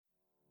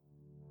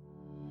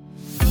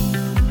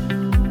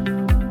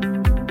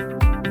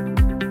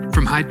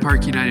Hyde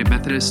Park United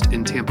Methodist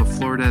in Tampa,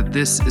 Florida.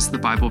 This is the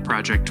Bible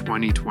Project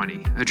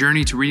 2020, a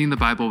journey to reading the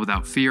Bible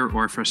without fear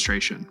or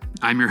frustration.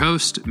 I'm your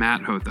host,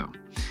 Matt Hotho.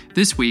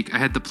 This week, I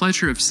had the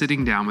pleasure of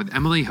sitting down with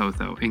Emily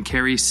Hotho and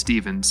Carey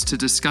to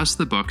discuss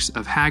the books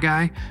of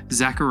Haggai,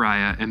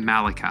 Zechariah, and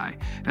Malachi,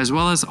 as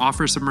well as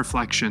offer some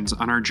reflections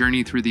on our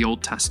journey through the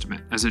Old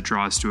Testament as it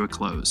draws to a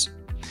close.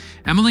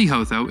 Emily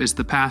Hotho is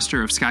the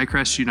pastor of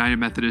Skycrest United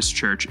Methodist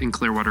Church in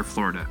Clearwater,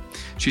 Florida.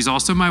 She's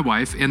also my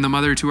wife and the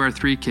mother to our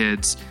 3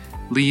 kids,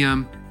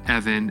 Liam,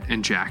 Evan,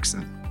 and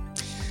Jackson.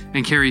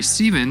 And Carey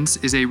Stevens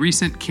is a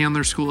recent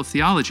Candler School of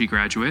Theology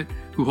graduate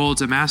who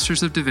holds a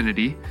Master's of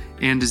Divinity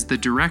and is the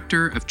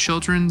Director of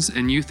Children's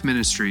and Youth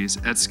Ministries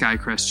at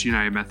Skycrest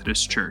United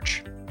Methodist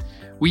Church.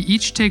 We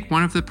each take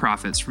one of the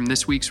prophets from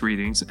this week's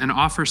readings and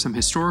offer some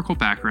historical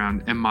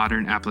background and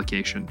modern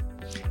application.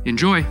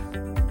 Enjoy!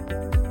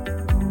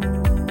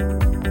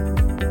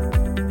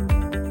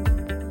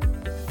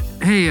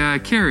 Hey,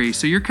 Carey,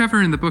 so you're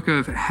covering the book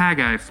of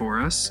Haggai for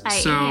us. I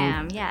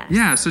am, yes.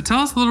 Yeah, so tell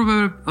us a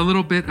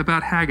little bit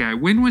about Haggai.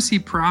 When was he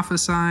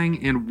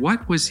prophesying and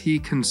what was he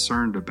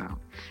concerned about?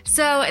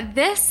 So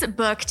this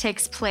book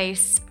takes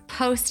place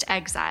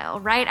post-exile,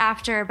 right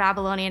after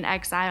Babylonian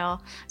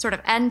exile sort of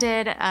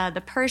ended.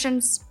 The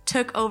Persians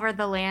took over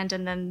the land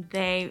and then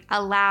they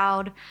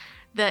allowed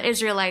the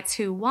Israelites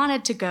who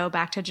wanted to go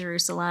back to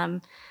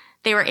Jerusalem.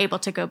 They were able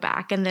to go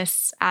back. And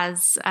this,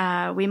 as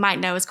we might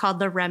know, is called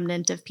the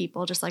remnant of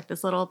people, just like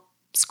this little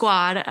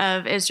squad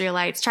of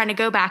Israelites trying to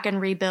go back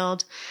and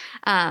rebuild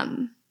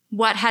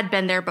what had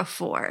been there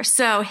before.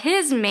 So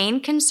his main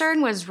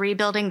concern was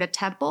rebuilding the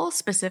temple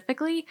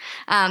specifically.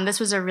 This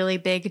was a really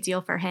big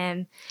deal for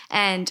him.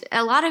 And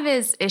a lot of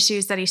his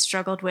issues that he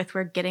struggled with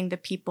were getting the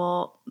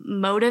people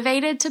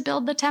motivated to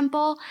build the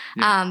temple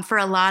for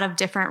a lot of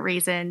different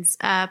reasons.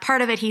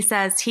 Part of it, he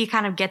says, he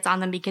kind of gets on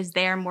them because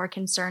they are more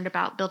concerned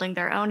about building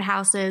their own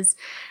houses,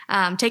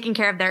 taking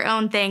care of their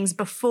own things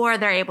before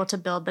they're able to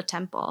build the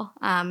temple.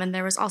 And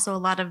there was also a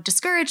lot of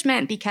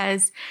discouragement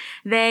because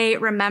they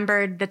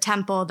remembered the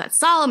temple that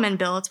Solomon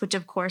built, which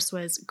of course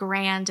was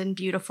grand and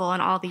beautiful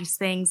and all these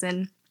things.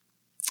 And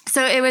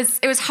so it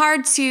was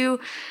hard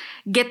to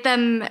get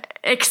them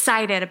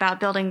excited about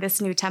building this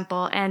new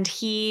temple. And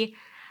he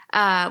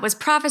was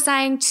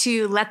prophesying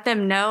to let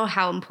them know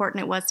how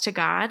important it was to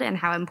God and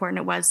how important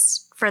it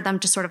was for them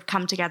to sort of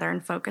come together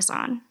and focus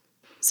on.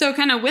 So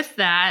kind of with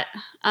that,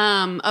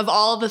 of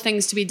all the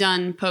things to be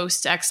done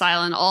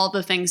post-exile and all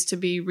the things to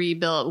be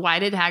rebuilt, why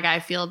did Haggai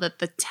feel that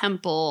the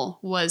temple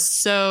was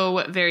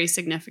so very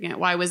significant?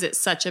 Why was it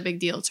such a big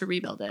deal to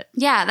rebuild it?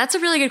 Yeah, that's a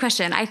really good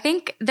question. I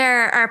think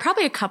there are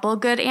probably a couple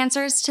good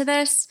answers to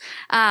this.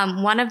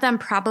 One of them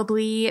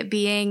probably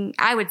being,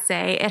 I would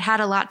say, it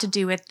had a lot to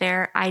do with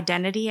their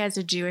identity as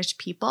a Jewish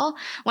people.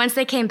 Once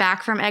they came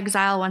back from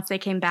exile, once they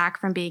came back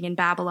from being in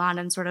Babylon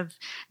and sort of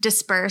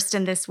dispersed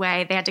in this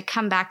way, they had to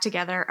come back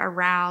together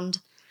around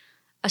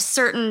a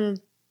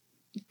certain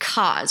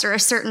cause or a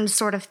certain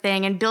sort of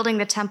thing, and building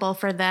the temple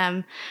for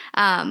them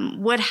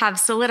would have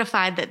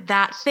solidified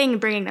that thing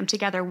bringing them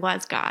together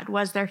was God,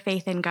 was their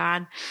faith in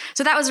God.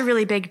 So that was a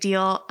really big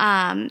deal.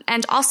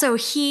 And also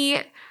he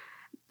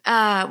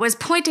was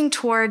pointing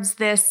towards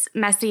this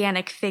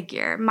messianic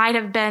figure. Might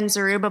have been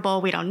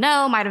Zerubbabel, we don't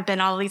know, might have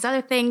been all these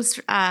other things.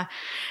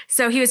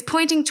 So he was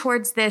pointing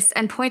towards this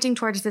and pointing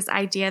towards this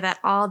idea that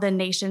all the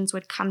nations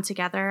would come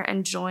together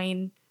and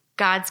join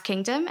God's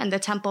kingdom, and the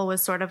temple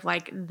was sort of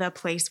like the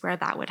place where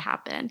that would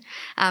happen.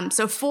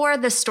 So for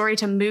the story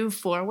to move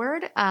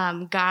forward,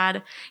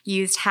 God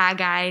used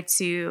Haggai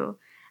to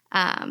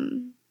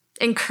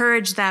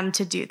encourage them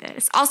to do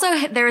this.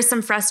 Also, there was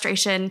some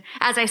frustration,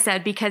 as I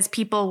said, because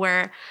people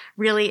were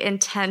really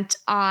intent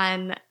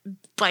on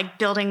like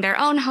building their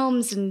own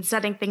homes and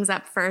setting things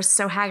up first.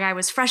 So Haggai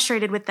was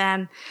frustrated with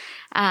them.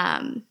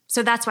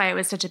 So that's why it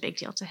was such a big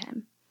deal to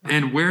him.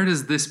 And where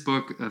does this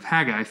book of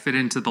Haggai fit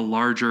into the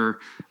larger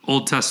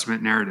Old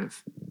Testament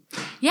narrative?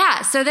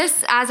 Yeah, so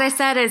this, as I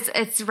said,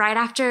 it's right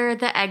after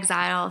the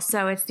exile.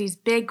 So it's these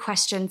big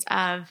questions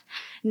of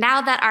now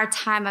that our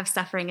time of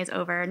suffering is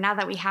over, now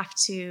that we have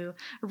to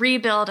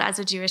rebuild as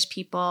a Jewish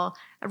people,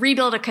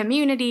 rebuild a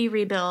community,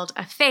 rebuild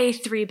a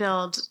faith,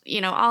 rebuild,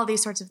 all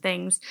these sorts of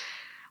things.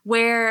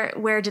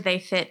 Where do they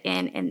fit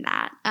in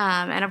that?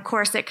 And of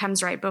course, it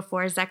comes right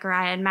before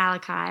Zechariah and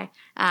Malachi,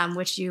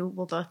 which you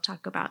will both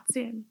talk about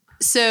soon.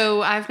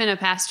 So I've been a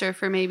pastor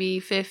for maybe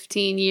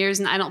 15 years,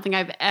 and I don't think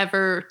I've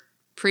ever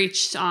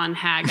preached on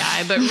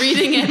Haggai, but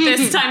reading it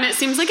this time, it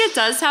seems like it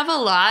does have a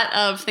lot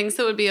of things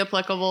that would be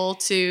applicable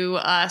to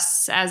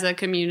us as a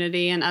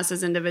community and us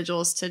as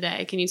individuals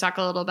today. Can you talk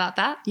a little about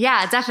that?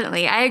 Yeah,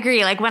 definitely. I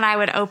agree. Like when I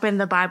would open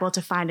the Bible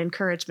to find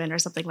encouragement or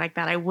something like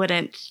that, I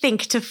wouldn't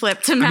think to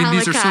flip to Malachi.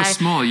 These are so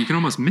small. You can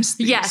almost miss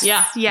these.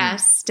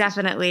 Yes,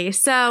 definitely.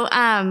 So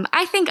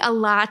I think a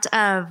lot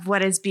of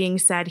what is being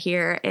said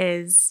here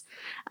is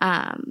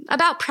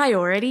about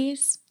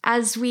priorities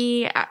as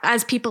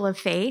people of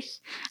faith,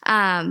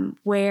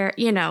 where,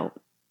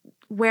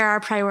 where our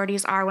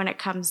priorities are when it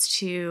comes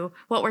to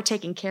what we're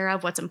taking care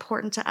of, what's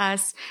important to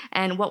us,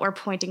 and what we're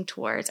pointing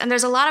towards. And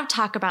there's a lot of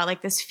talk about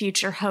like this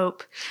future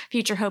hope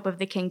of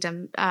the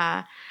kingdom.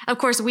 Of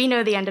course, we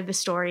know the end of the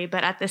story,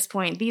 but at this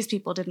point, these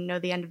people didn't know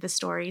the end of the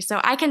story. So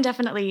I can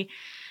definitely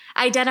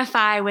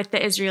identify with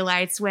the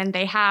Israelites when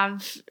they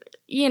have,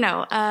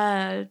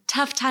 a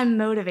tough time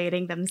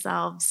motivating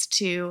themselves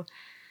to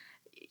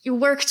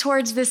work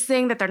towards this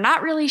thing that they're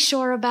not really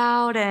sure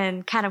about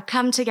and kind of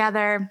come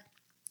together.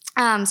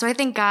 So I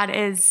think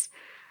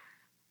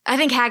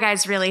Haggai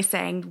is really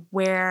saying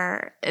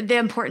where the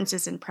importance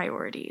is in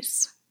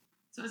priorities.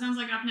 So it sounds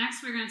like up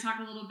next we're going to talk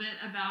a little bit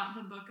about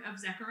the book of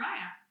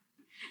Zechariah.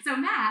 So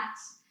Matt,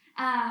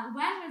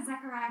 when was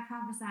Zechariah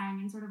prophesying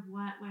and sort of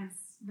what was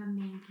the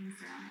main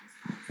concern?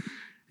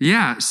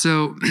 Yeah,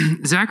 so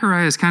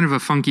Zechariah is kind of a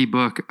funky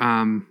book.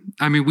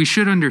 We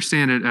should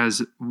understand it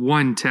as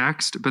one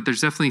text, but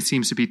there's definitely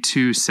seems to be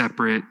two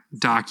separate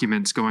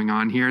documents going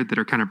on here that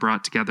are kind of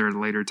brought together at a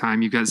later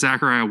time. You've got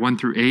Zechariah 1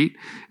 through 8,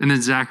 and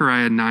then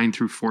Zechariah 9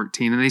 through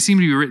 14, and they seem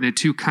to be written at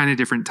two kind of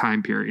different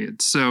time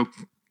periods. So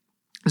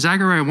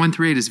Zechariah 1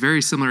 through 8 is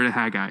very similar to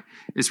Haggai.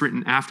 It's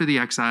written after the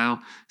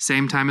exile,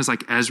 same time as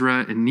like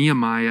Ezra and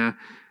Nehemiah,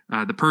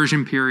 the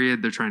Persian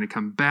period. They're trying to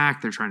come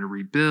back. They're trying to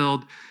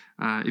rebuild.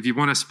 If you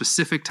want a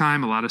specific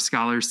time, a lot of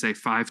scholars say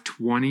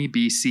 520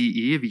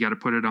 BCE. If you got to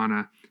put it on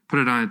a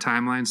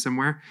timeline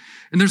somewhere.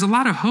 And there's a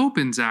lot of hope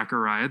in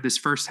Zechariah, this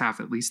first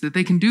half at least, that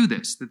they can do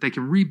this, that they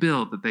can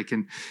rebuild, that they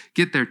can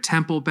get their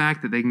temple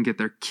back, that they can get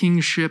their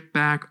kingship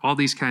back, all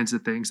these kinds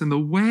of things. And the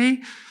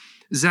way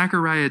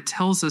Zechariah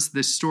tells us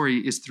this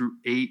story is through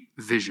 8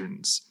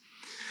 visions.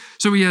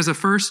 So he has a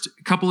first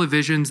couple of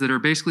visions that are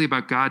basically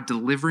about God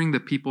delivering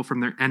the people from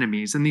their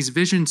enemies. And these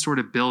visions sort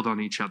of build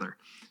on each other.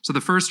 So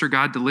the first are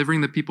God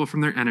delivering the people from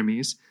their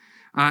enemies.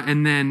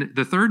 And then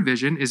the third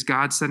vision is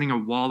God setting a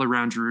wall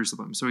around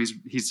Jerusalem. So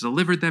he's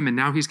delivered them, and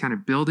now he's kind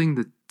of building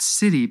the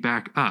city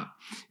back up.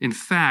 In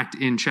fact,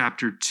 in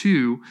chapter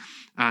 2,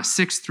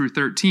 6 through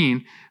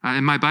 13,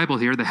 in my Bible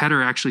here, the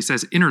header actually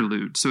says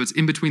interlude. So it's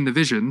in between the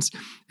visions,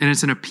 and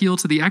it's an appeal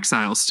to the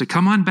exiles to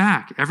come on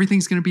back.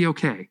 Everything's going to be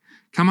okay.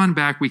 Come on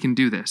back. We can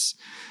do this.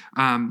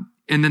 And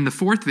then the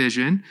fourth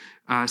vision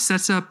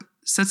sets up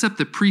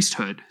the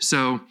priesthood.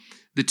 So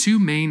the two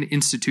main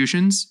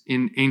institutions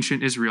in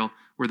ancient Israel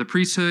were the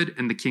priesthood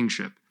and the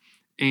kingship.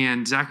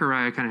 And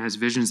Zechariah kind of has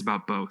visions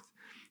about both.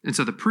 And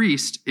so the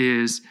priest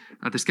is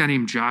this guy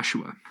named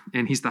Joshua,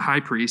 and he's the high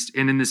priest.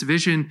 And in this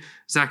vision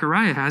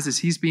Zechariah has is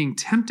he's being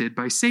tempted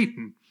by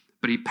Satan,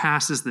 but he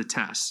passes the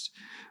test.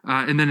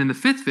 And then in the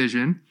fifth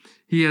vision,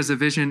 he has a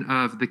vision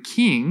of the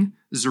king,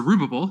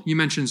 Zerubbabel. You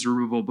mentioned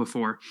Zerubbabel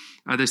before.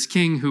 This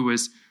king who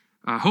was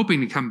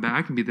hoping to come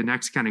back and be the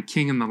next kind of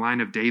king in the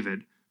line of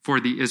David for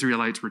the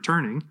Israelites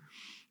returning.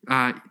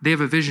 They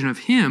have a vision of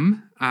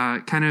him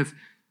kind of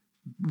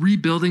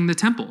rebuilding the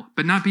temple,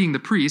 but not being the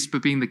priest,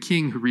 but being the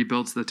king who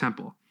rebuilds the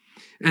temple.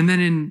 And then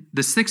in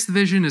the sixth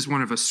vision is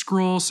one of a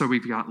scroll, so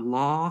we've got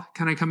law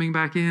kind of coming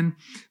back in.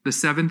 The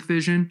seventh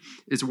vision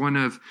is one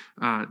of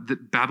the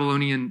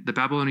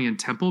Babylonian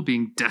temple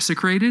being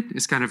desecrated.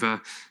 It's kind of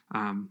a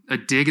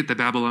dig at the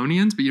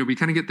Babylonians, but we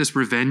kind of get this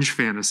revenge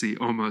fantasy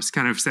almost,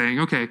 kind of saying,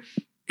 okay,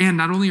 and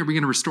not only are we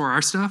going to restore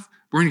our stuff,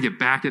 we're going to get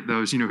back at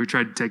those who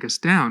tried to take us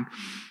down.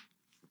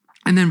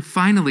 And then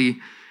finally,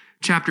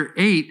 chapter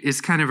 8 is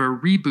kind of a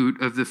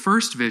reboot of the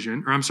first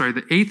vision,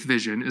 the eighth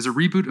vision is a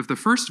reboot of the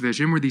first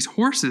vision, where these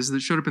horses that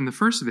showed up in the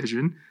first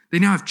vision, they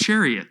now have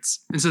chariots.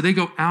 And so they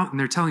go out and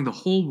they're telling the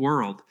whole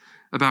world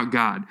about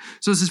God.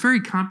 So it's this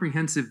very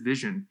comprehensive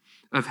vision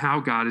of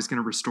how God is going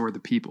to restore the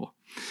people.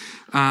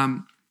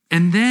 And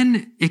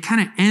then it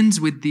kind of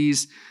ends with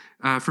these,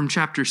 from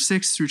chapter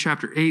 6 through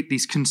chapter 8,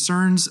 these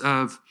concerns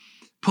of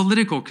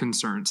political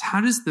concerns. How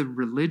does the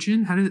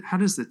religion, how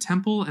does the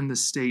temple and the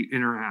state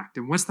interact?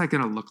 And what's that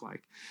going to look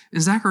like?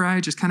 And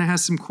Zechariah just kind of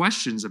has some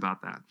questions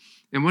about that.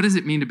 And what does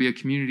it mean to be a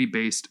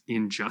community-based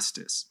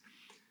injustice?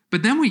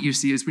 But then what you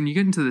see is when you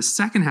get into the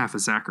second half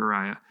of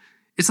Zechariah,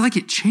 it's like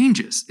it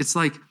changes. It's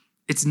like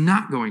it's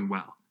not going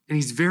well. And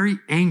he's very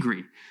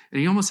angry.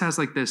 And he almost has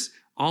like this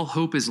all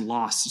hope is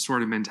lost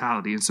sort of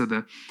mentality. And so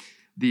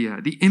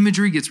the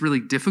imagery gets really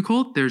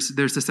difficult. There's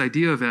this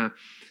idea of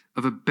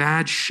a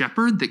bad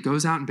shepherd that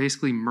goes out and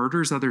basically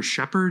murders other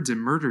shepherds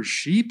and murders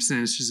sheep,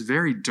 and it's just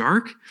very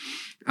dark.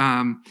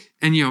 And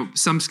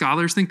some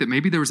scholars think that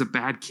maybe there was a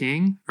bad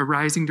king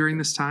arising during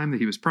this time that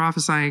he was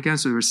prophesying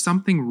against, so there was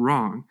something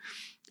wrong.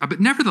 But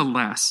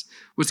nevertheless,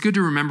 what's good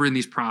to remember in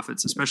these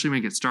prophets, especially when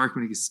it gets dark,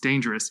 when it gets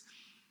dangerous,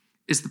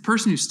 is the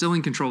person who's still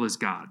in control is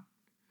God.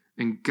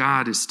 And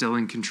God is still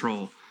in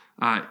control,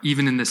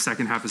 even in this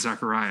second half of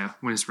Zechariah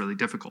when it's really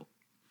difficult.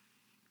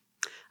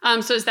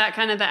 So is that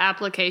kind of the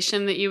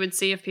application that you would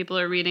see if people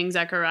are reading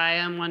Zechariah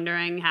and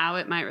wondering how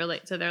it might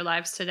relate to their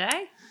lives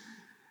today?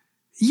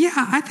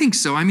 Yeah, I think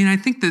so. I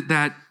think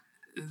that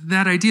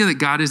idea that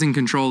God is in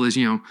control is,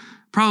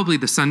 probably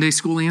the Sunday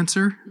school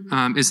answer,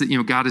 is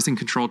that, God is in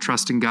control,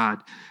 trust in God.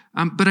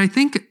 But I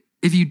think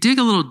if you dig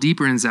a little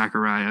deeper in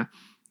Zechariah,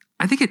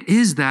 I think it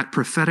is that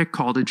prophetic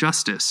call to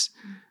justice,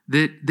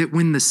 that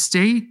when the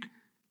state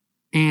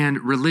and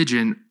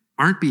religion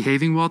aren't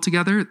behaving well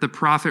together, the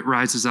prophet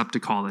rises up to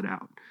call it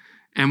out.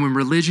 And when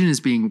religion is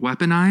being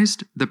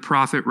weaponized, the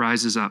prophet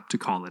rises up to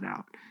call it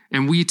out.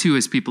 And we too,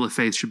 as people of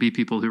faith, should be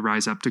people who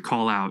rise up to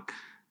call out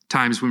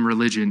times when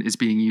religion is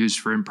being used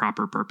for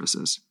improper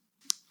purposes.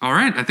 All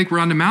right, I think we're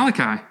on to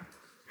Malachi.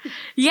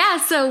 Yeah,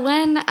 so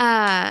when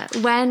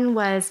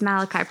was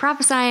Malachi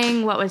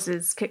prophesying? What was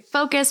his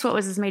focus? What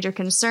was his major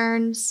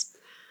concerns?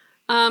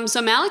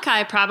 So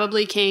Malachi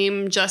probably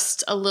came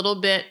just a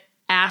little bit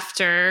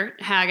after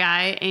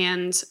Haggai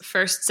and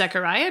first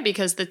Zechariah,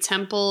 because the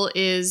temple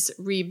is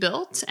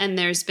rebuilt and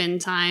there's been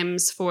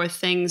times for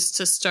things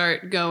to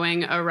start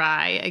going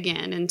awry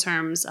again in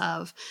terms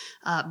of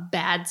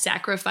bad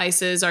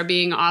sacrifices are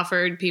being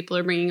offered. People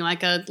are bringing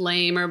like a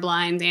lame or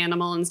blind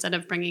animal instead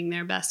of bringing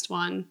their best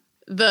one.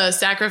 The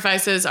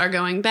sacrifices are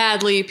going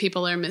badly.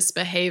 People are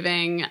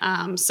misbehaving.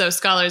 So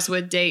scholars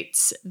would date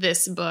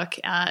this book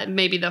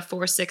maybe the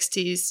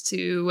 460s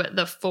to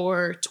the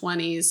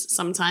 420s,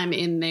 sometime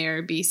in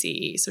there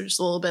BCE. So just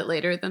a little bit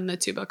later than the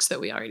two books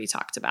that we already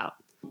talked about.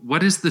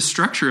 What is the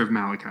structure of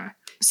Malachi?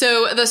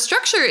 So the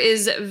structure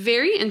is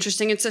very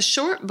interesting. It's a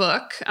short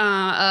book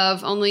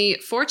of only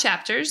 4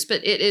 chapters,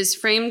 but it is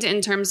framed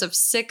in terms of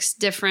 6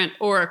 different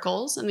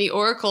oracles. And the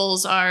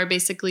oracles are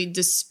basically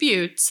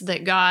disputes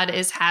that God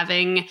is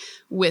having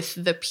with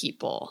the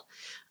people.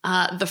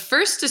 The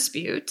first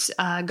dispute,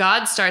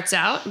 God starts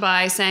out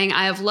by saying,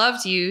 "I have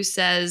loved you,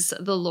 says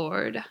the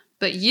Lord.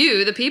 But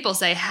you, the people,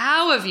 say,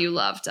 how have you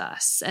loved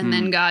us?" And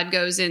then God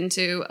goes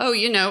into,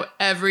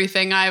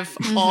 everything I've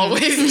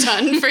always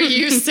done for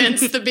you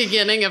since the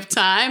beginning of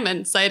time,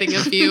 and citing a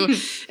few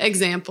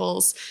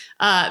examples.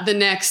 The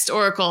next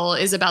oracle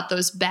is about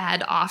those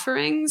bad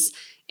offerings.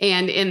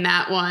 And in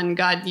that one,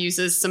 God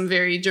uses some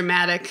very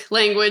dramatic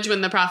language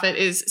when the prophet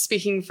is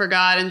speaking for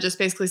God and just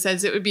basically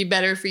says it would be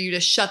better for you to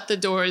shut the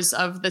doors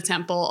of the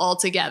temple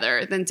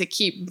altogether than to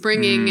keep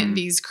bringing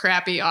these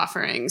crappy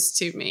offerings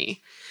to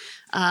me.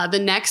 The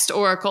next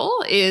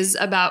oracle is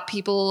about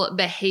people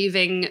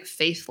behaving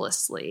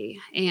faithlessly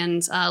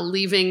and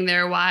leaving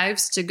their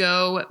wives to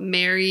go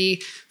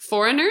marry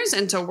foreigners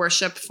and to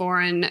worship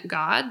foreign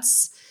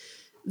gods.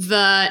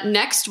 The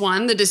next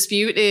one, the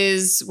dispute,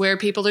 is where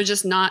people are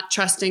just not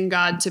trusting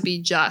God to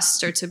be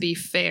just or to be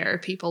fair.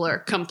 People are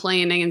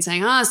complaining and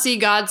saying, see,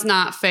 God's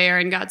not fair.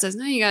 And God says,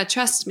 no, you got to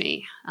trust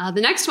me.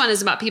 The next one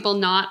is about people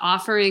not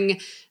offering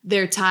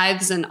their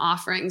tithes and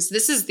offerings.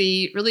 This is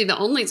really the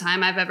only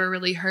time I've ever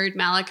really heard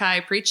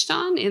Malachi preached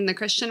on in the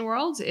Christian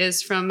world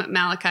is from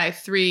Malachi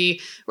 3,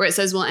 where it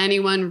says, will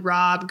anyone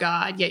rob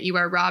God? Yet you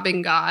are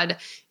robbing God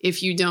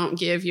if you don't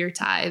give your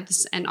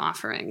tithes and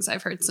offerings.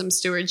 I've heard some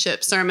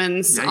stewardship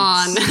sermons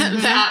on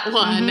that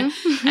one.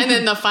 And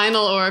then the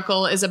final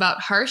oracle is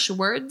about harsh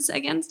words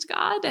against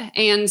God.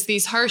 And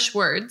these harsh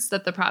words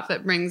that the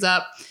prophet brings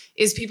up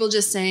is people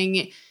just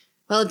saying,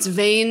 well, it's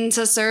vain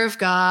to serve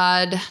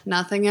God.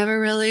 Nothing ever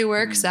really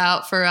works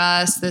out for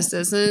us. This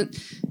isn't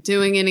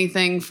doing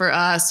anything for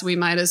us. We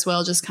might as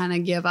well just kind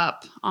of give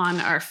up on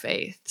our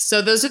faith.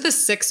 So those are the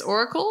 6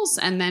 oracles.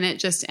 And then it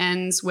just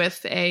ends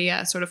with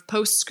a sort of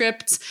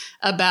postscript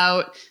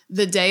about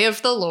the day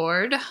of the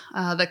Lord,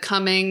 the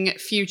coming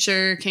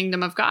future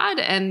kingdom of God.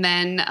 And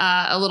then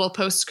a little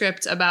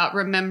postscript about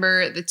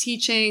remember the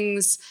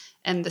teachings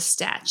and the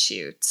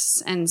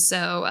statutes. And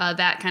so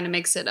that kind of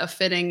makes it a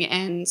fitting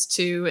end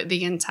to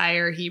the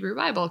entire Hebrew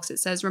Bible, because it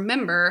says,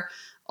 remember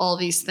all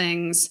these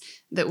things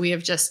that we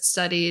have just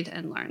studied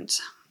and learned.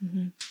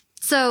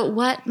 So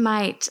what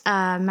might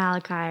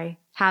Malachi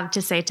have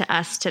to say to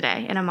us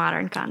today in a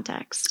modern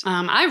context?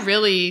 I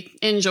really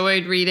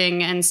enjoyed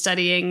reading and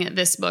studying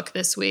this book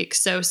this week.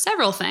 So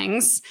several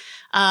things.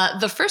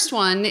 The first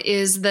one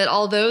is that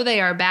although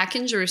they are back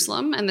in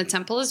Jerusalem and the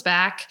temple is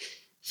back,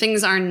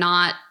 things are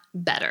not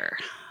better.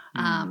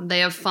 They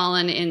have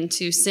fallen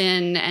into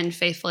sin and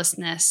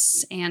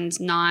faithlessness and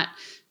not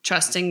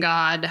trusting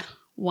God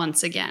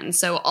once again.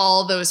 So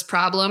all those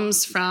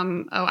problems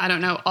from,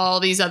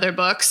 all these other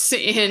books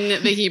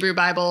in the Hebrew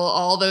Bible,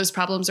 all those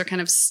problems are kind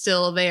of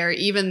still there,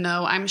 even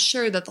though I'm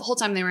sure that the whole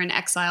time they were in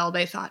exile,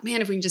 they thought, man,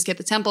 if we can just get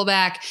the temple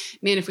back,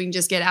 man, if we can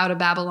just get out of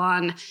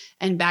Babylon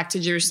and back to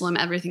Jerusalem,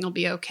 everything will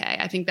be okay.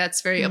 I think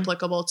that's very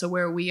applicable to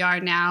where we are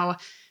now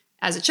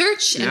as a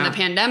church in the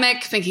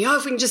pandemic, thinking,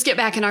 if we can just get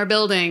back in our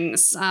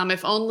buildings,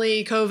 if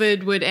only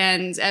COVID would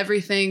end,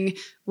 everything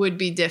would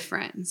be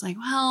different. It's like,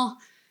 well,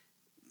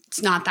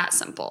 it's not that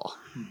simple.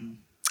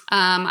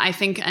 I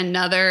think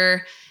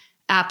another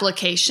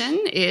application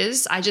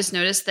is I just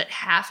noticed that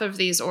half of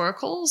these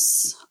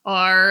oracles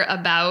are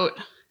about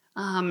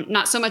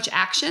not so much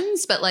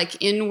actions, but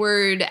like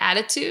inward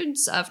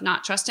attitudes of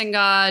not trusting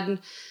God,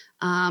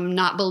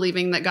 not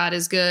believing that God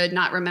is good,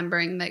 not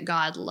remembering that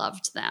God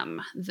loved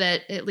them,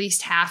 that at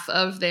least half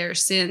of their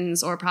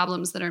sins or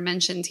problems that are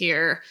mentioned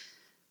here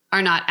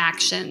are not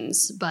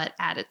actions, but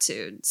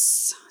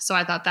attitudes. So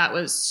I thought that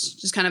was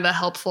just kind of a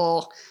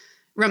helpful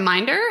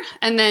reminder.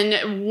 And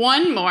then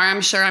one more,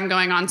 I'm sure I'm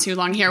going on too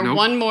long here. Nope.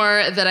 One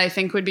more that I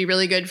think would be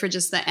really good for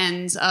just the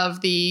end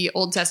of the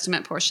Old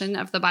Testament portion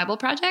of the Bible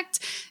Project.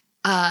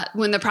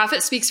 When the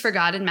prophet speaks for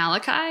God in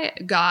Malachi,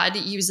 God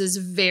uses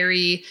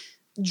very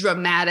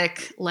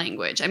dramatic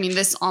language. I mean,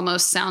 this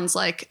almost sounds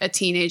like a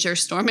teenager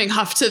storming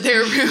off to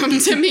their room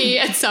to me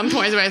at some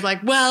point where I was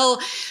like, well,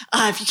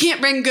 if you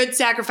can't bring good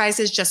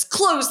sacrifices, just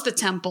close the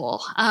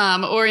temple.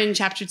 Or in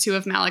chapter 2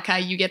 of Malachi,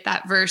 you get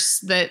that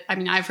verse that, I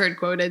mean, I've heard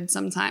quoted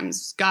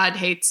sometimes, God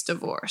hates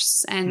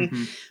divorce.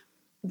 And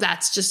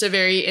that's just a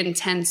very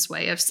intense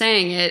way of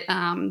saying it.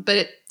 But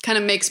it kind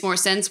of makes more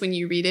sense when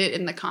you read it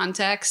in the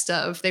context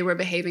of they were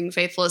behaving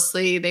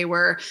faithlessly. They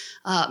were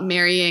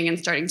marrying and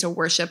starting to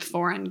worship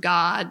foreign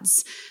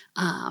gods.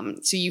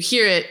 So you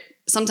hear it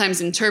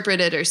sometimes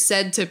interpreted or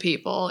said to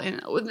people.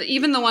 And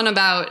even the one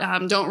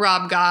about don't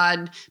rob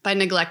God by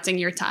neglecting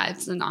your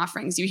tithes and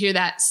offerings. You hear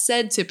that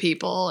said to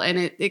people, and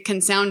it can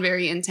sound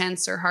very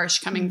intense or harsh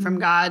coming from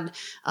God.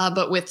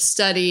 But with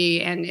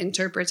study and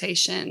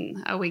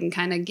interpretation, we can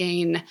kind of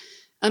gain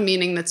a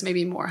meaning that's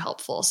maybe more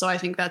helpful. So I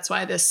think that's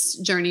why this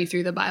journey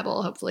through the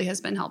Bible hopefully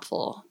has been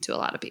helpful to a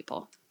lot of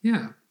people.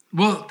 Yeah.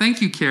 Well,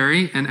 thank you,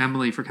 Carey and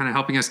Emily, for kind of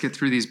helping us get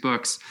through these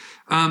books.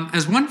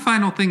 As one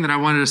final thing that I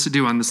wanted us to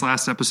do on this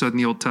last episode in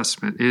the Old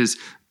Testament is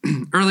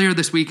earlier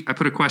this week, I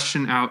put a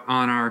question out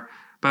on our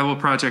Bible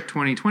Project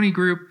 2020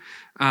 group.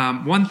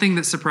 One thing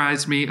that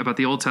surprised me about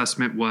the Old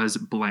Testament was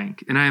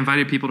blank, and I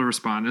invited people to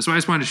respond. And so I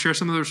just wanted to share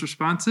some of those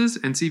responses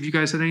and see if you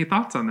guys had any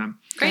thoughts on them.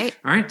 Great.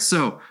 All right.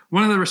 So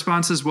one of the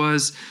responses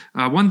was,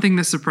 one thing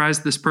that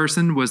surprised this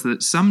person was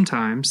that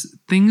sometimes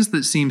things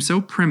that seem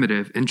so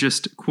primitive and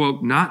just,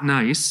 quote, not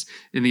nice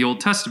in the Old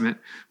Testament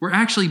were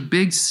actually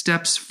big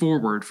steps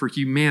forward for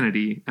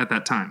humanity at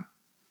that time.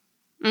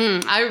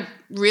 I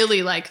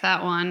really like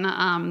that one.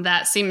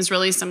 That seems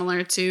really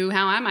similar to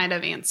how I might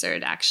have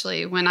answered,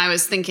 actually. When I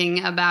was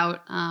thinking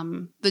about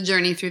the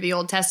journey through the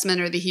Old Testament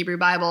or the Hebrew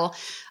Bible,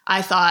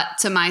 I thought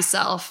to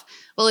myself,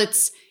 well,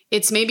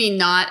 it's maybe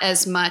not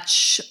as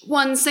much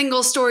one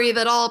single story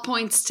that all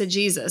points to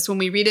Jesus. When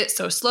we read it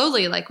so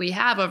slowly, like we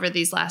have over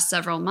these last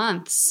several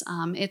months,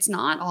 it's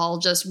not all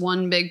just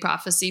one big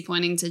prophecy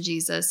pointing to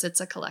Jesus.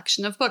 It's a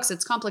collection of books.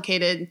 It's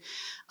complicated,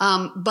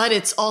 but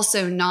it's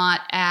also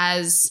not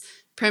as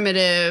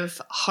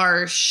primitive,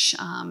 harsh,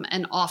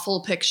 an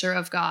awful picture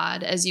of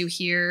God as you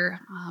hear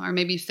or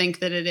maybe think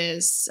that it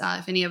is.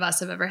 If any of us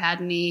have ever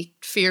had any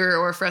fear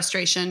or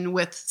frustration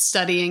with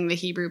studying the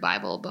Hebrew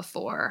Bible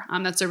before,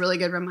 that's a really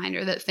good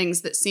reminder that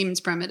things that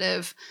seemed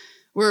primitive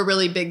were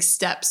really big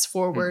steps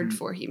forward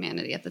for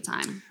humanity at the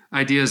time.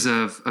 Ideas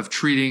of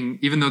treating,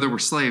 even though there were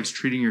slaves,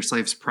 treating your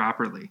slaves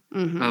properly,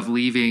 of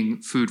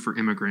leaving food for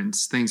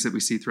immigrants, things that we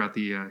see throughout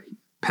the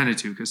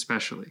Pentateuch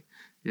especially.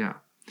 Yeah.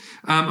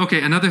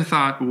 Okay, another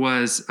thought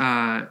was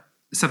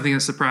something that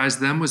surprised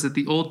them was that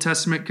the Old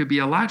Testament could be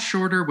a lot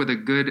shorter with a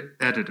good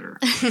editor.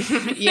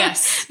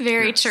 Yes.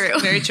 Very true.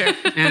 Very true.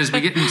 And as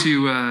we get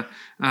into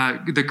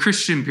the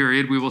Christian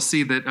period, we will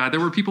see that there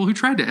were people who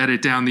tried to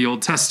edit down the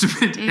Old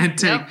Testament and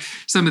take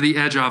some of the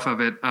edge off of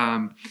it,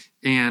 and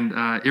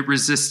it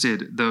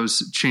resisted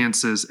those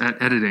chances at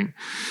editing.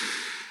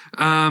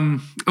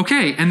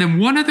 Okay, and then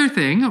one other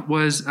thing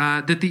was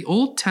that the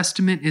Old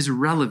Testament is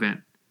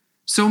relevant.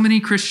 So many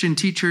Christian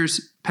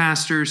teachers,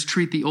 pastors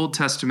treat the Old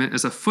Testament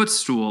as a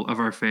footstool of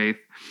our faith,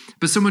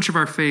 but so much of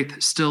our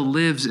faith still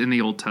lives in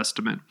the Old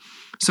Testament.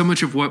 So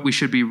much of what we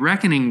should be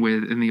reckoning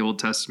with in the Old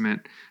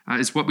Testament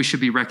is what we should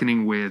be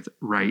reckoning with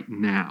right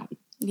now.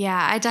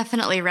 Yeah, I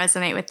definitely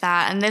resonate with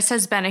that. And this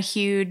has been a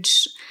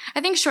huge,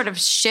 I think, sort of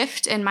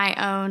shift in my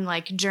own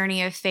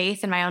journey of faith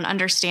and my own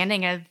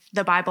understanding of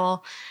the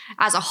Bible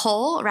as a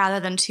whole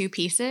rather than two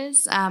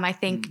pieces. I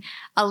think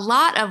a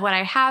lot of what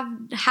I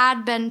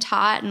had been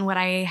taught and what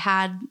I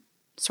had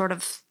sort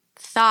of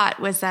thought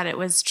was that it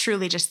was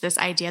truly just this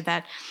idea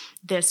that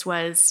this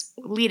was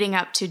leading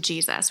up to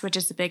Jesus, which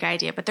is the big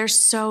idea. But there's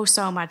so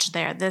much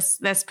there.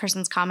 This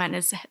person's comment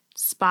is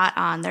spot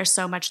on. There's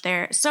so much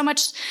there, so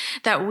much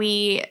that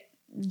we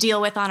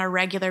deal with on a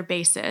regular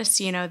basis.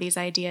 These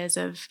ideas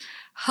of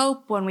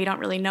hope when we don't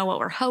really know what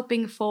we're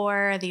hoping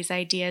for, these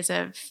ideas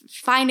of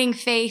finding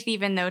faith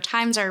even though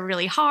times are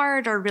really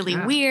hard or really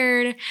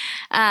weird.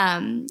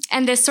 And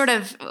this sort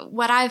of,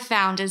 what I've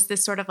found is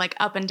this sort of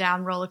up and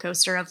down roller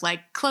coaster of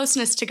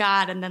closeness to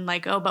God and then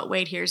oh, but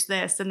wait, here's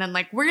this. And then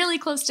really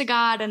close to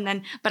God and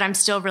then, but I'm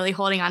still really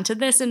holding on to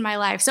this in my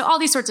life. So all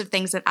these sorts of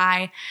things that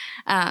I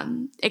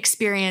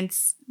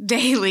experience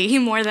daily,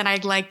 more than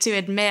I'd like to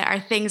admit, are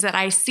things that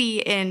I see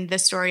in the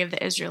story of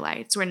the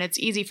Israelites, when it's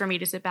easy for me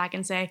to sit back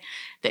and say,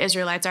 the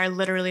Israelites are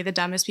literally the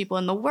dumbest people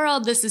in the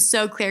world. This is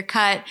so clear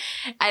cut.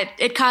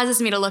 It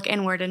causes me to look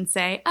inward and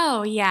say,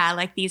 oh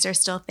yeah, these are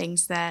still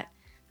things that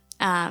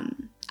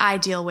I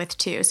deal with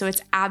too. So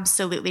it's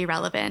absolutely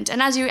relevant.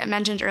 And as you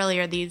mentioned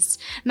earlier, these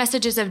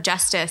messages of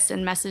justice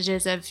and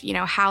messages of,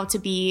 how to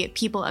be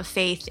people of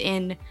faith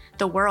in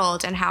the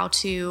world and how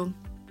to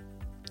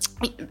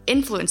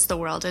influence the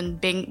world and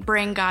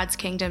bring God's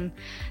kingdom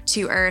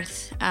to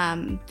earth.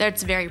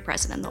 That's very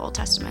present in the Old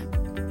Testament.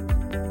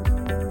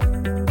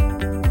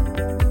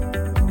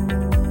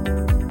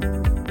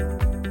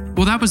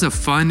 Well, that was a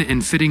fun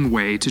and fitting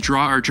way to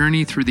draw our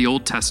journey through the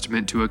Old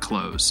Testament to a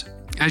close.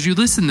 As you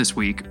listen this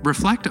week,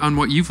 reflect on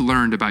what you've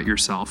learned about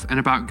yourself and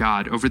about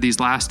God over these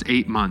last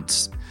 8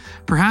 months.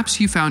 Perhaps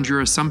you found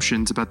your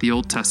assumptions about the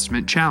Old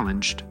Testament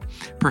challenged.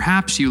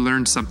 Perhaps you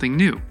learned something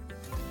new.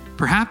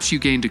 Perhaps you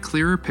gained a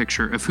clearer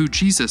picture of who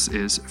Jesus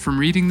is from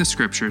reading the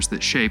scriptures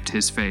that shaped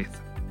his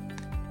faith.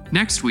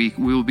 Next week,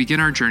 we will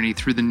begin our journey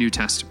through the New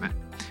Testament.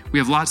 We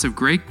have lots of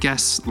great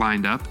guests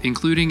lined up,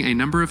 including a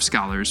number of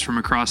scholars from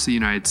across the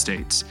United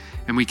States,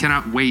 and we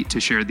cannot wait to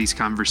share these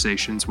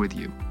conversations with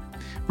you.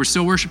 We're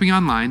still worshiping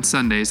online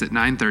Sundays at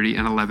 9:30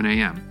 and 11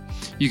 a.m.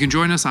 You can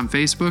join us on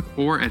Facebook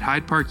or at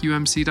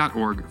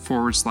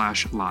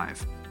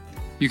hydeparkumc.org/live.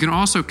 You can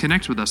also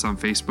connect with us on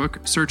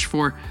Facebook, search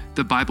for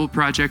The Bible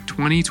Project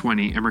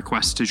 2020 and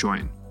request to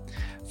join.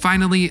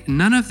 Finally,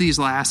 none of these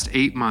last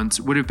 8 months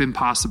would have been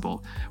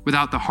possible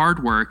without the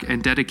hard work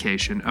and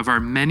dedication of our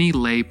many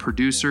lay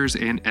producers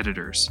and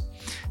editors.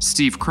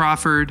 Steve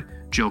Crawford,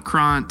 Jill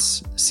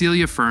Krantz,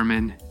 Celia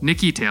Furman,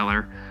 Nikki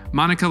Taylor,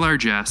 Monica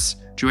Largess,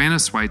 Joanna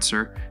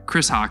Schweitzer,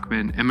 Chris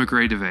Hockman, and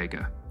McGray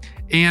DeVega,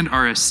 and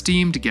our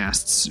esteemed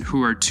guests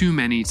who are too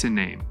many to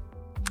name.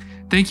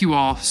 Thank you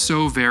all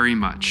so very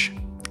much.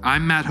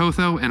 I'm Matt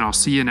Hotho, and I'll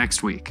see you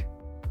next week.